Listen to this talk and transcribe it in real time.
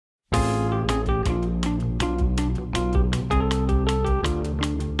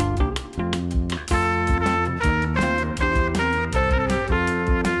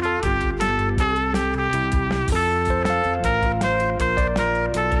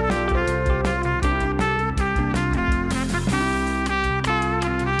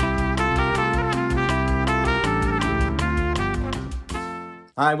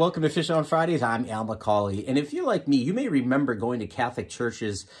Hi, welcome to Fish on Fridays. I'm Al McCauley. And if you're like me, you may remember going to Catholic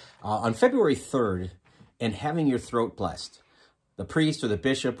churches on February 3rd and having your throat blessed. The priest or the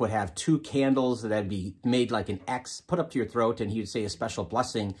bishop would have two candles that would be made like an X, put up to your throat, and he would say a special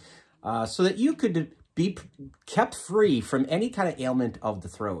blessing so that you could be kept free from any kind of ailment of the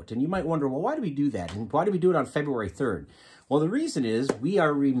throat. And you might wonder, well, why do we do that? And why do we do it on February 3rd? Well, the reason is we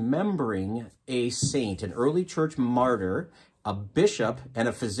are remembering a saint, an early church martyr, a bishop, and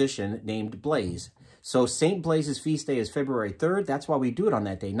a physician named Blaise. So St. Blaise's feast day is February 3rd. That's why we do it on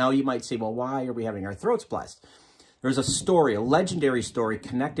that day. Now you might say, well, why are we having our throats blessed? There's a story, a legendary story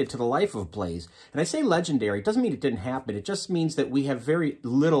connected to the life of Blaise. And I say legendary, it doesn't mean it didn't happen. It just means that we have very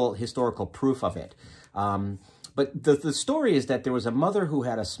little historical proof of it. But the story is that there was a mother who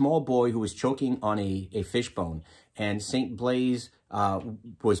had a small boy who was choking on a fish bone. And St. Blaise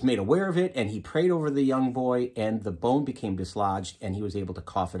was made aware of it, and he prayed over the young boy, and the bone became dislodged, and he was able to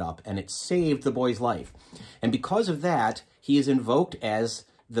cough it up, and it saved the boy's life. And because of that, he is invoked as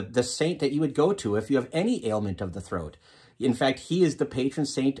the saint that you would go to if you have any ailment of the throat. In fact, he is the patron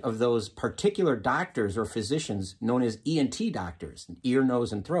saint of those particular doctors or physicians known as ENT doctors, ear,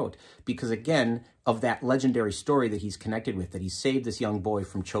 nose, and throat, because again, of that legendary story that he's connected with, that he saved this young boy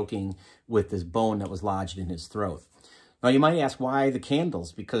from choking with this bone that was lodged in his throat. Now, you might ask, why the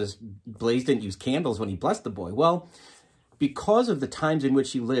candles? Because Blaise didn't use candles when he blessed the boy. Well, because of the times in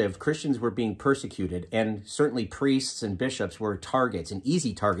which he lived, Christians were being persecuted, and certainly priests and bishops were targets and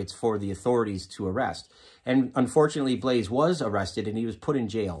easy targets for the authorities to arrest. And unfortunately, Blaise was arrested and he was put in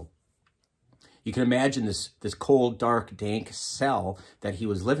jail. You can imagine this cold, dark, dank cell that he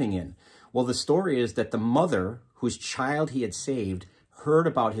was living in. Well, the story is that the mother whose child he had saved heard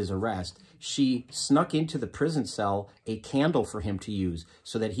about his arrest. She snuck into the prison cell a candle for him to use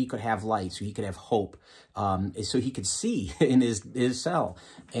so that he could have light, so he could have hope, so he could see in his cell.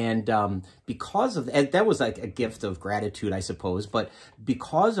 And because of that, that was like a gift of gratitude, I suppose. But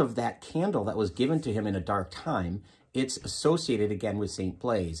because of that candle that was given to him in a dark time, it's associated again with St.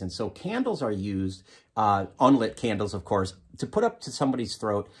 Blaise. And so candles are used, unlit candles, of course, to put up to somebody's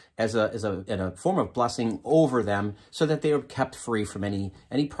throat as a form of blessing over them so that they are kept free from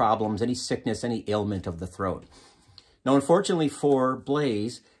any problems, any sickness, any ailment of the throat. Now, unfortunately for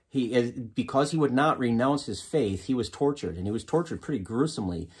Blaise, because he would not renounce his faith, he was tortured, and he was tortured pretty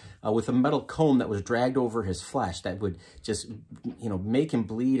gruesomely with a metal comb that was dragged over his flesh that would just, make him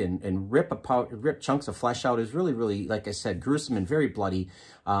bleed and rip chunks of flesh out. It was really, really, like I said, gruesome and very bloody.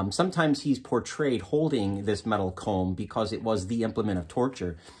 Sometimes he's portrayed holding this metal comb because it was the implement of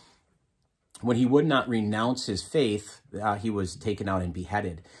torture. When he would not renounce his faith, he was taken out and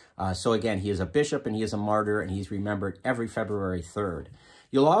beheaded. So again, he is a bishop and he is a martyr, and he's remembered every February 3rd.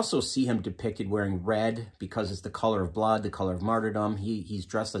 You'll also see him depicted wearing red because it's the color of blood, the color of martyrdom. He's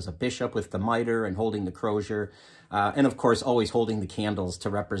dressed as a bishop with the mitre and holding the crozier. And of course, always holding the candles to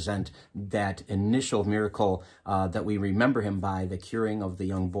represent that initial miracle that we remember him by, the curing of the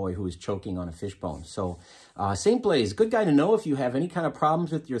young boy who was choking on a fishbone. So St. Blaise, good guy to know if you have any kind of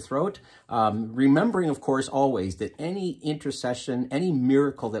problems with your throat. Remembering, of course, always that any intercession, any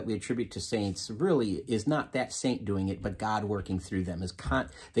miracle that we attribute to saints really is not that saint doing it, but God working through them.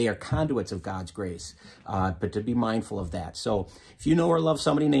 They are conduits of God's grace, but to be mindful of that. So if you know or love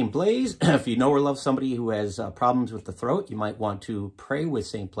somebody named Blaise, if you know or love somebody who has problems with the throat, you might want to pray with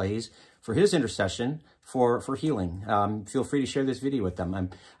St. Blaise for his intercession for healing. Feel free to share this video with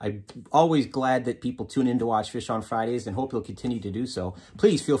them. I'm always glad that people tune in to watch Fish on Fridays, and hope you'll continue to do so.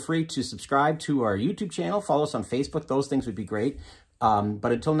 Please feel free to subscribe to our YouTube channel, follow us on Facebook. Those things would be great.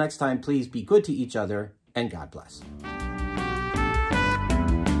 But until next time, please be good to each other, and God bless.